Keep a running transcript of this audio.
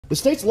The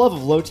state's love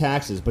of low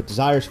taxes but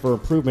desires for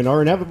improvement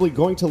are inevitably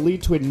going to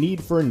lead to a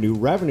need for a new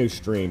revenue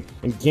stream,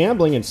 and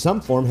gambling in some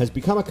form has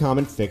become a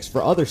common fix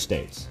for other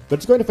states. But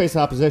it's going to face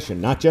opposition,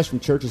 not just from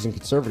churches and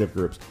conservative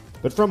groups,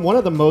 but from one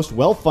of the most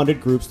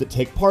well-funded groups that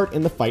take part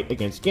in the fight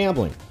against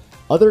gambling: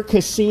 other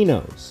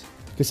casinos.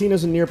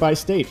 Casinos in nearby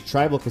states,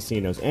 tribal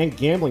casinos, and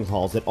gambling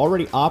halls that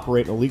already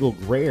operate in a legal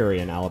gray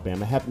area in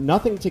Alabama have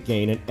nothing to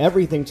gain and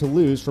everything to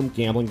lose from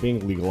gambling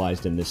being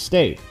legalized in this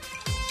state.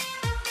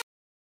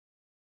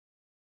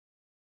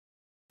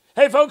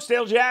 Hey folks,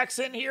 Dale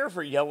Jackson here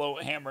for Yellow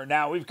Hammer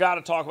Now. We've got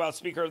to talk about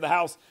Speaker of the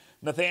House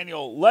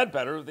Nathaniel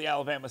Ledbetter of the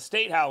Alabama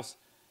State House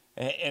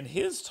and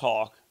his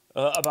talk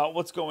about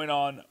what's going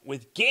on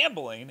with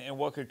gambling and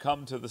what could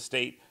come to the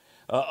state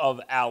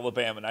of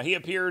Alabama. Now, he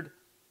appeared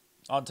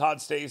on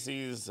Todd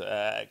Stacy's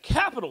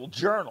Capital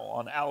Journal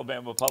on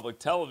Alabama Public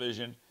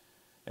Television,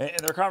 and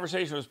their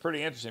conversation was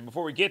pretty interesting.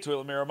 Before we get to it,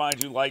 let me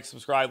remind you, like,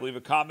 subscribe, leave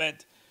a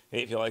comment.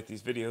 Hey, if you like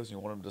these videos and you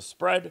want them to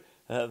spread,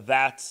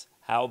 that's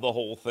how the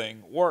whole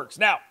thing works.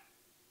 Now,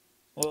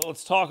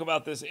 let's talk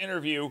about this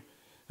interview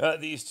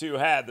these two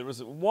had. There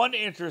was one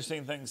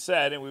interesting thing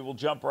said, and we will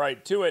jump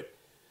right to it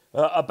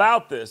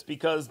about this,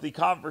 because the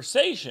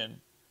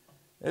conversation,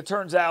 it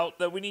turns out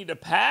that we need to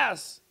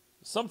pass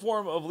some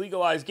form of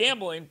legalized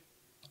gambling.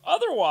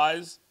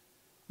 Otherwise,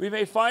 we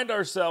may find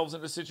ourselves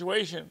in a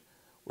situation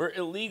where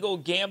illegal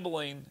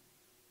gambling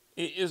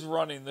is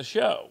running the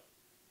show.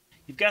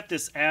 You've got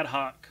this ad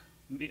hoc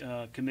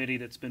committee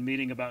that's been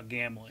meeting about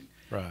gambling.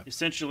 Right.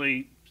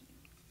 Essentially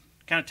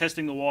kind of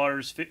testing the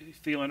waters,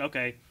 feeling,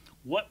 okay,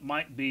 what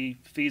might be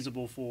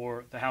feasible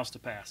for the House to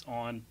pass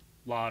on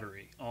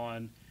lottery,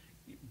 on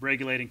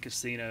regulating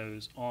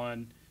casinos,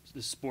 on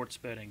the sports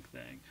betting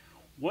thing.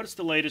 What's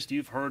the latest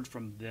you've heard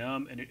from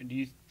them, and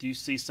do you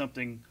see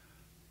something,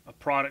 a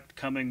product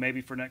coming maybe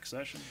for next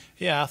session?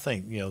 Yeah, I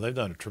think, they've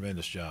done a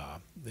tremendous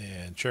job,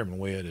 and Chairman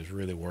Witt has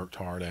really worked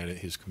hard at it.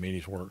 His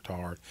committee's worked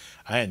hard.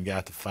 I hadn't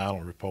got the final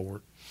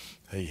report.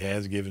 He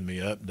has given me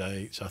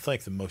updates. I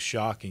think the most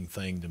shocking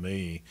thing to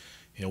me,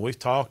 we've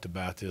talked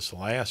about this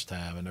last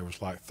time, and there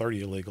was like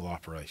 30 illegal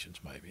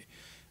operations maybe.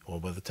 Well,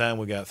 by the time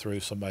we got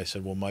through, somebody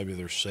said, well, maybe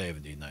there's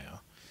 70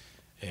 now.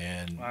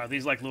 And wow,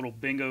 these like little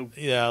bingo.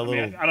 Yeah,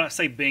 I don't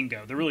say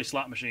bingo. They're really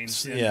slot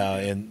machines. Yeah,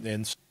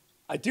 and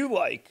I do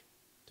like,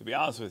 to be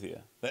honest with you,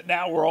 that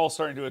now we're all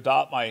starting to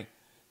adopt my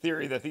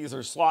theory that these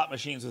are slot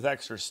machines with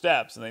extra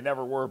steps, and they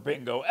never were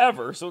bingo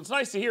ever. So it's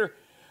nice to hear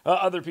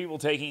other people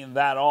taking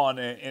that on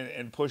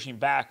and pushing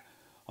back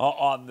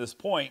on this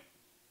point.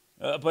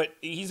 But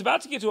he's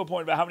about to get to a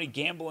point about how many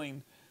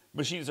gambling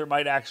machines there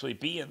might actually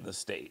be in the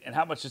state and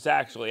how much is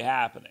actually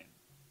happening.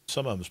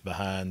 Some of them's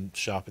behind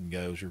shop and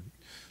goes or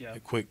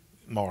quick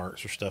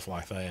marks or stuff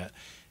like that.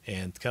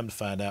 And come to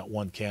find out,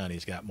 one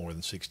county's got more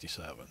than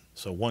 67.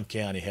 So one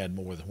county had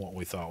more than what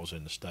we thought was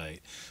in the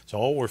state. So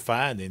all we're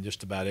finding,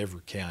 just about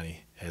every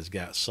county has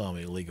got some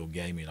illegal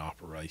gaming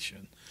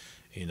operation.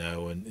 He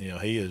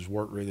has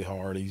worked really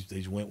hard.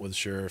 He's went with the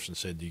sheriffs and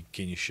said,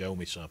 can you show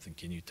me something?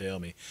 Can you tell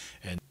me?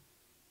 And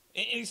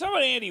he's talking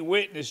about Andy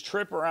Witt and his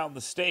trip around the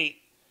state,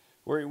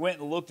 where he went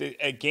and looked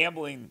at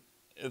gambling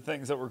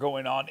things that were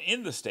going on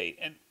in the state.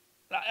 And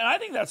I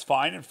think that's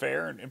fine and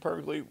fair and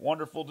perfectly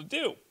wonderful to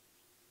do.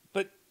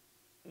 But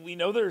we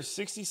know there's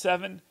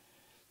 67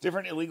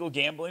 different illegal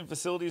gambling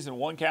facilities in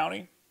one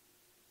county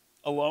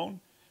alone,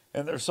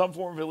 and there's some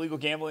form of illegal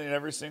gambling in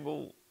every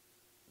single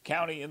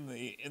county in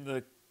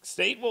the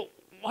state. Well,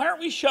 why aren't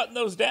we shutting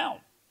those down?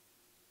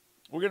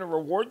 We're going to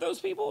reward those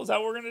people? Is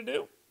that what we're going to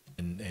do?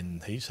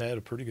 And he's had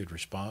a pretty good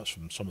response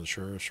from some of the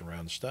sheriffs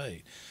around the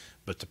state.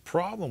 But the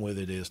problem with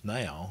it is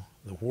now,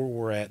 where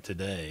we're at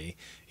today,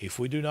 if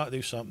we do not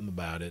do something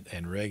about it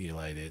and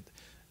regulate it,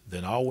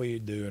 then all we're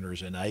doing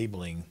is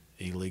enabling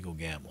illegal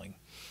gambling.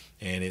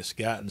 And it's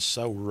gotten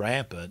so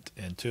rampant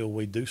until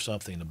we do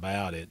something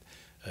about it.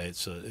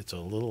 It's a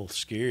little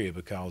scary,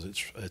 because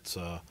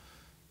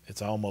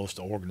it's almost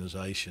an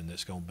organization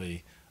that's going to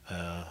be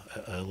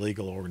a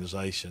legal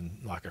organization,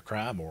 like a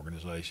crime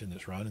organization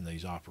that's running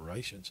these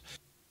operations.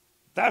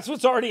 That's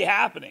what's already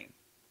happening.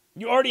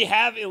 You already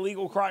have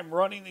illegal crime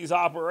running these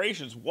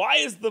operations. Why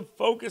is the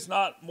focus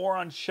not more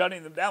on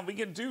shutting them down? We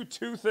can do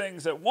two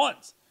things at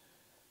once.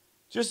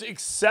 Just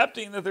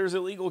accepting that there's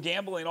illegal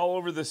gambling all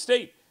over the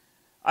state,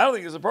 I don't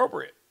think is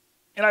appropriate.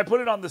 And I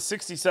put it on the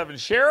 67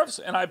 sheriffs,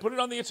 and I put it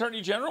on the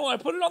attorney general, and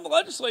I put it on the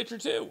legislature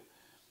too,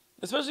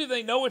 especially if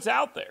they know it's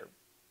out there.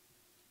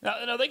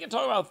 Now they can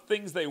talk about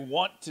things they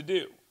want to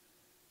do,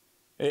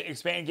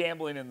 expand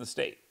gambling in the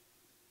state.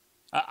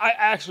 I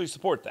actually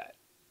support that.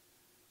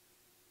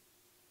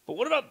 But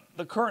what about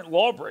the current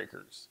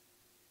lawbreakers?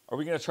 Are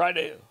we going to try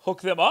to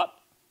hook them up?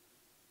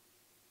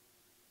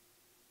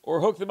 Or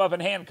hook them up in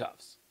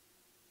handcuffs?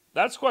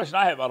 That's the question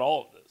I have about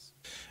all of this.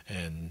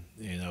 And,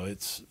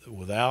 it's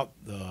without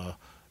the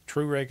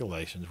true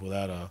regulations,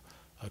 without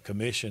a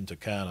commission to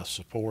kind of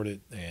support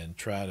it and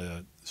try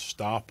to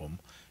stop them,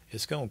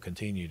 it's going to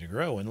continue to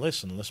grow. And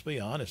listen, let's be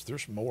honest,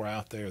 there's more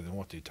out there than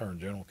what the Attorney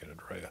General can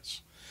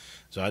address.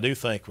 So I do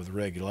think with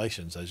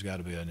regulations, there's got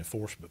to be an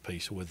enforcement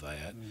piece with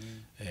that.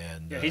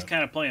 And Yeah, he's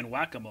kind of playing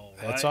whack-a-mole,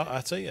 right?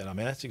 I see it. I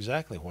mean, that's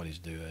exactly what he's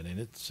doing, and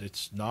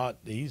it's not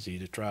easy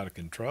to try to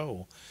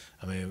control.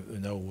 I mean,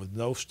 with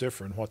no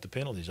different what the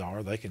penalties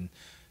are, they can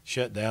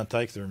shut down,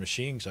 take their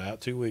machines out.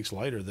 2 weeks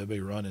later, they'll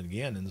be running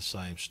again in the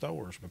same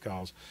stores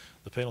because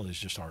the penalties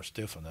just aren't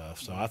stiff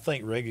enough. So I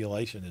think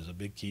regulation is a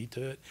big key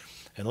to it.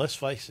 And let's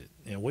face it,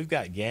 we've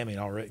got gambling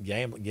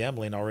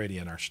already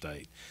in our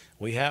state.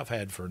 We have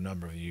had for a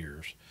number of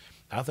years.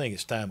 I think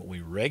it's time that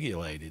we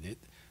regulated it,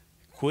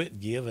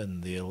 quit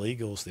giving the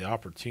illegals the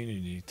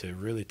opportunity to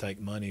really take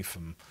money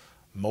from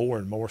more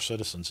and more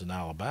citizens in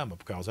Alabama,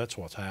 because that's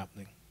what's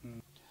happening.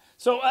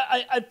 So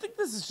I think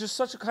this is just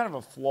such a kind of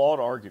a flawed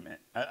argument.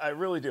 I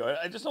really do.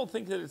 I just don't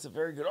think that it's a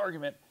very good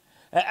argument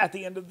at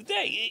the end of the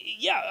day.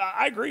 Yeah,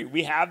 I agree.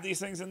 We have these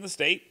things in the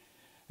state,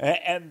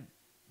 and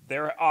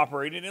they're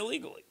operating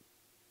illegally.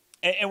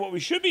 And what we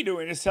should be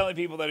doing is telling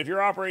people that if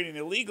you're operating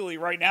illegally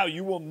right now,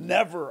 you will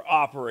never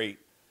operate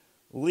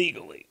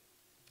legally.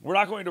 We're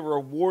not going to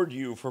reward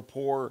you for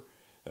poor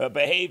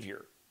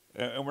behavior,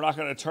 and we're not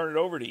going to turn it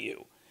over to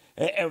you.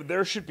 And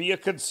there should be a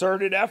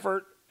concerted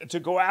effort to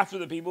go after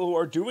the people who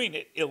are doing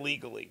it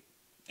illegally,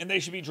 and they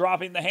should be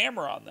dropping the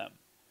hammer on them.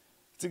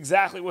 It's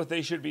exactly what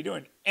they should be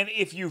doing. And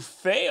if you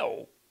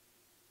fail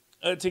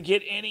to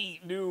get any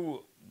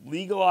new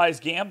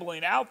legalized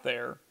gambling out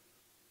there,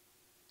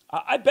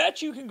 I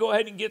bet you can go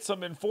ahead and get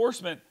some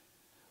enforcement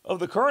of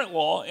the current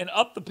law and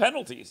up the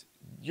penalties.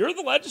 You're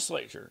the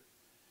legislature.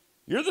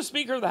 You're the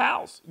Speaker of the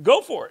House.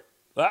 Go for it.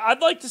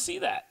 I'd like to see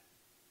that.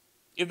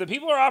 If the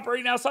people are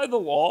operating outside the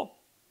law,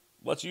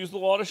 let's use the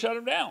law to shut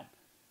them down.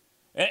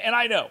 And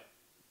I know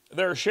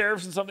there are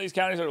sheriffs in some of these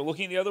counties that are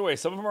looking the other way.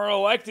 Some of them are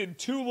elected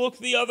to look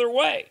the other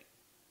way.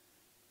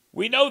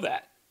 We know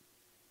that.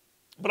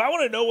 But I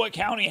want to know what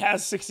county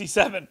has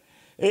 67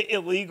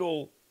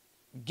 illegal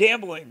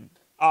gambling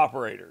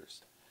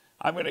operators.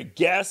 I'm going to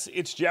guess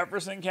it's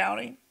Jefferson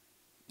County,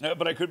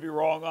 but I could be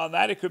wrong on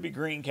that. It could be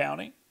Greene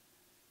County.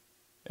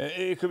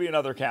 It could be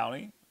another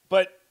county.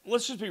 But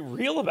let's just be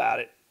real about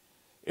it.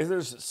 If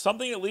there's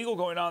something illegal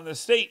going on in this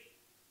state,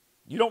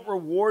 you don't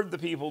reward the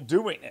people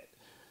doing it.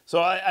 So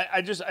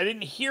I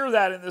didn't hear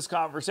that in this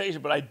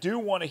conversation, but I do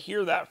want to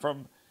hear that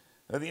from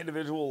the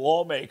individual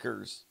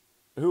lawmakers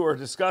who are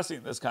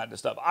discussing this kind of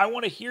stuff. I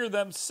want to hear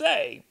them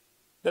say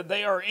that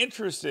they are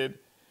interested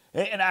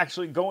in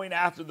actually going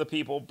after the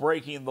people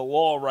breaking the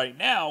law right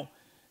now.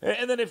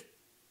 And then if,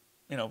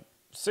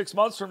 6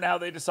 months from now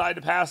they decide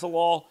to pass a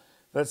law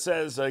that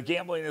says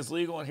gambling is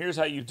legal and here's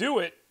how you do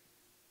it,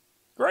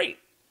 great.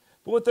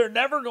 But what they're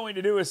never going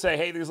to do is say,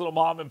 hey, these little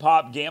mom and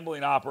pop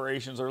gambling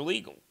operations are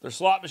legal. They're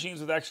slot machines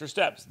with extra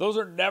steps. Those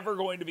are never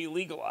going to be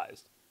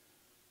legalized.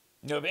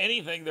 If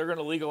anything, they're going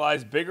to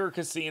legalize bigger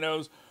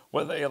casinos,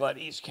 whether they let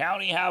each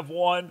county have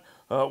one,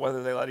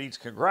 whether they let each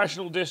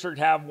congressional district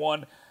have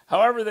one,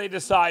 however they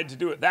decide to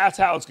do it, that's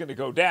how it's going to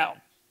go down.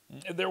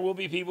 There will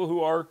be people who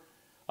are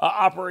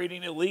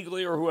operating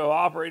illegally or who have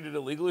operated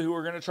illegally who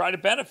are going to try to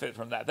benefit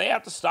from that. They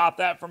have to stop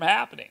that from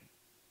happening.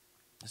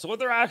 So what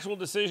their actual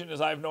decision is,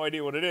 I have no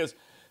idea what it is,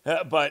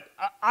 but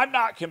I'm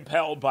not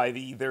compelled by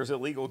there's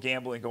illegal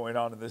gambling going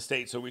on in the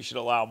state, so we should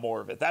allow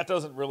more of it. That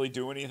doesn't really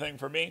do anything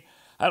for me.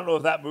 I don't know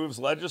if that moves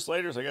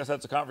legislators. I guess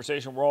that's a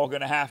conversation we're all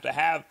going to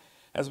have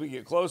as we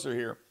get closer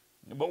here.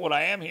 But what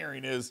I am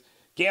hearing is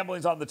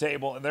gambling's on the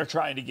table, and they're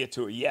trying to get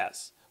to a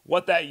yes.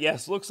 What that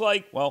yes looks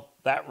like, well,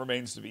 that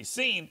remains to be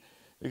seen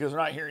because we're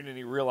not hearing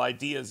any real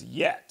ideas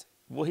yet.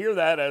 We'll hear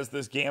that as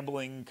this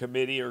gambling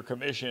committee or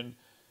commission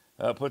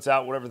puts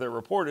out whatever their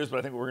report is, but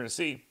I think what we're going to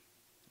see,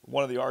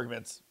 one of the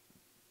arguments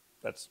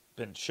that's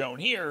been shown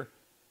here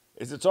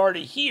is it's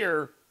already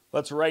here,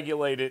 let's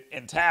regulate it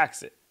and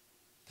tax it,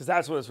 because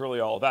that's what it's really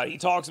all about. He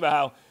talks about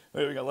how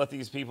we're going to let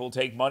these people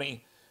take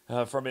money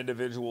from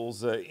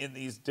individuals in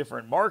these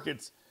different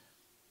markets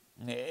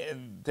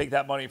and take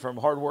that money from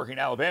hardworking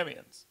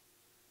Alabamians.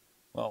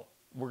 Well,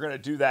 we're going to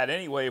do that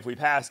anyway. If we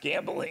pass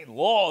gambling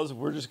laws,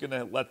 we're just going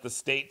to let the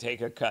state take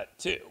a cut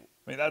too.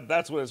 I mean,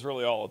 that's what it's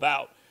really all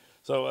about.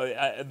 So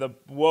the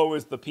woe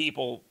is the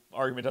people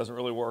argument doesn't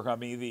really work on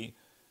me. The,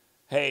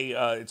 hey,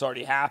 it's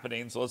already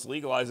happening, so let's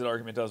legalize it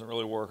argument doesn't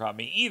really work on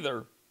me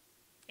either.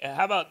 And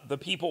how about the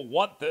people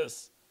want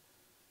this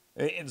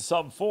in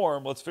some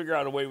form? Let's figure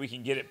out a way we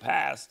can get it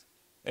passed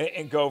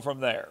and go from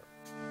there.